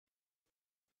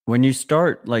when you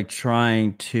start like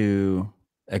trying to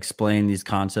explain these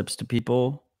concepts to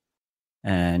people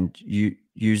and you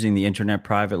using the internet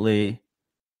privately,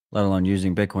 let alone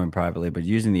using Bitcoin privately, but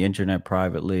using the internet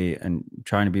privately and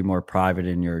trying to be more private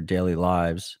in your daily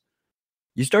lives,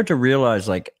 you start to realize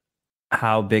like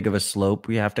how big of a slope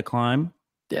we have to climb.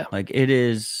 Yeah. Like it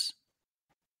is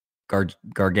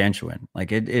gargantuan.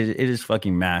 Like it is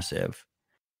fucking massive.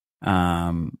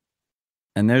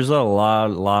 And there's a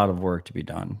lot of work to be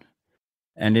done.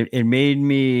 And it made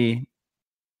me,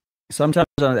 sometimes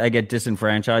I get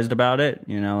disenfranchised about it,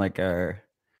 you know, like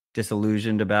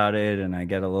disillusioned about it. And I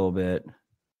get a little bit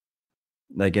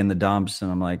like in the dumps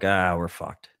and I'm like, we're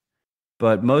fucked.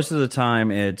 But most of the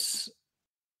time it's,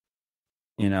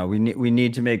 you know, we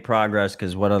need to make progress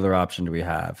because what other option do we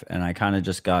have? And I kind of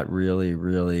just got really,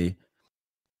 really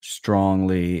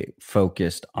strongly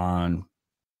focused on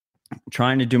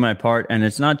trying to do my part. And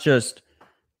it's not just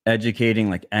educating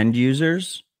like end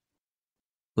users.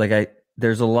 Like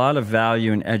there's a lot of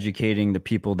value in educating the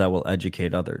people that will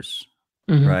educate others,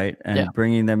 right? And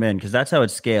bringing them in, because that's how it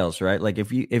scales, right? Like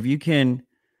if you can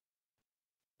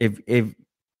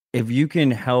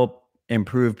help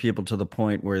improve people to the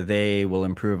point where they will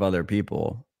improve other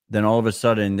people, then all of a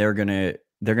sudden they're gonna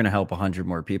help 100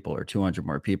 more people or 200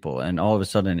 more people, and all of a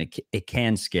sudden it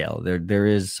can scale. There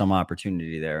is some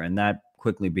opportunity there, and that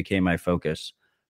quickly became my focus.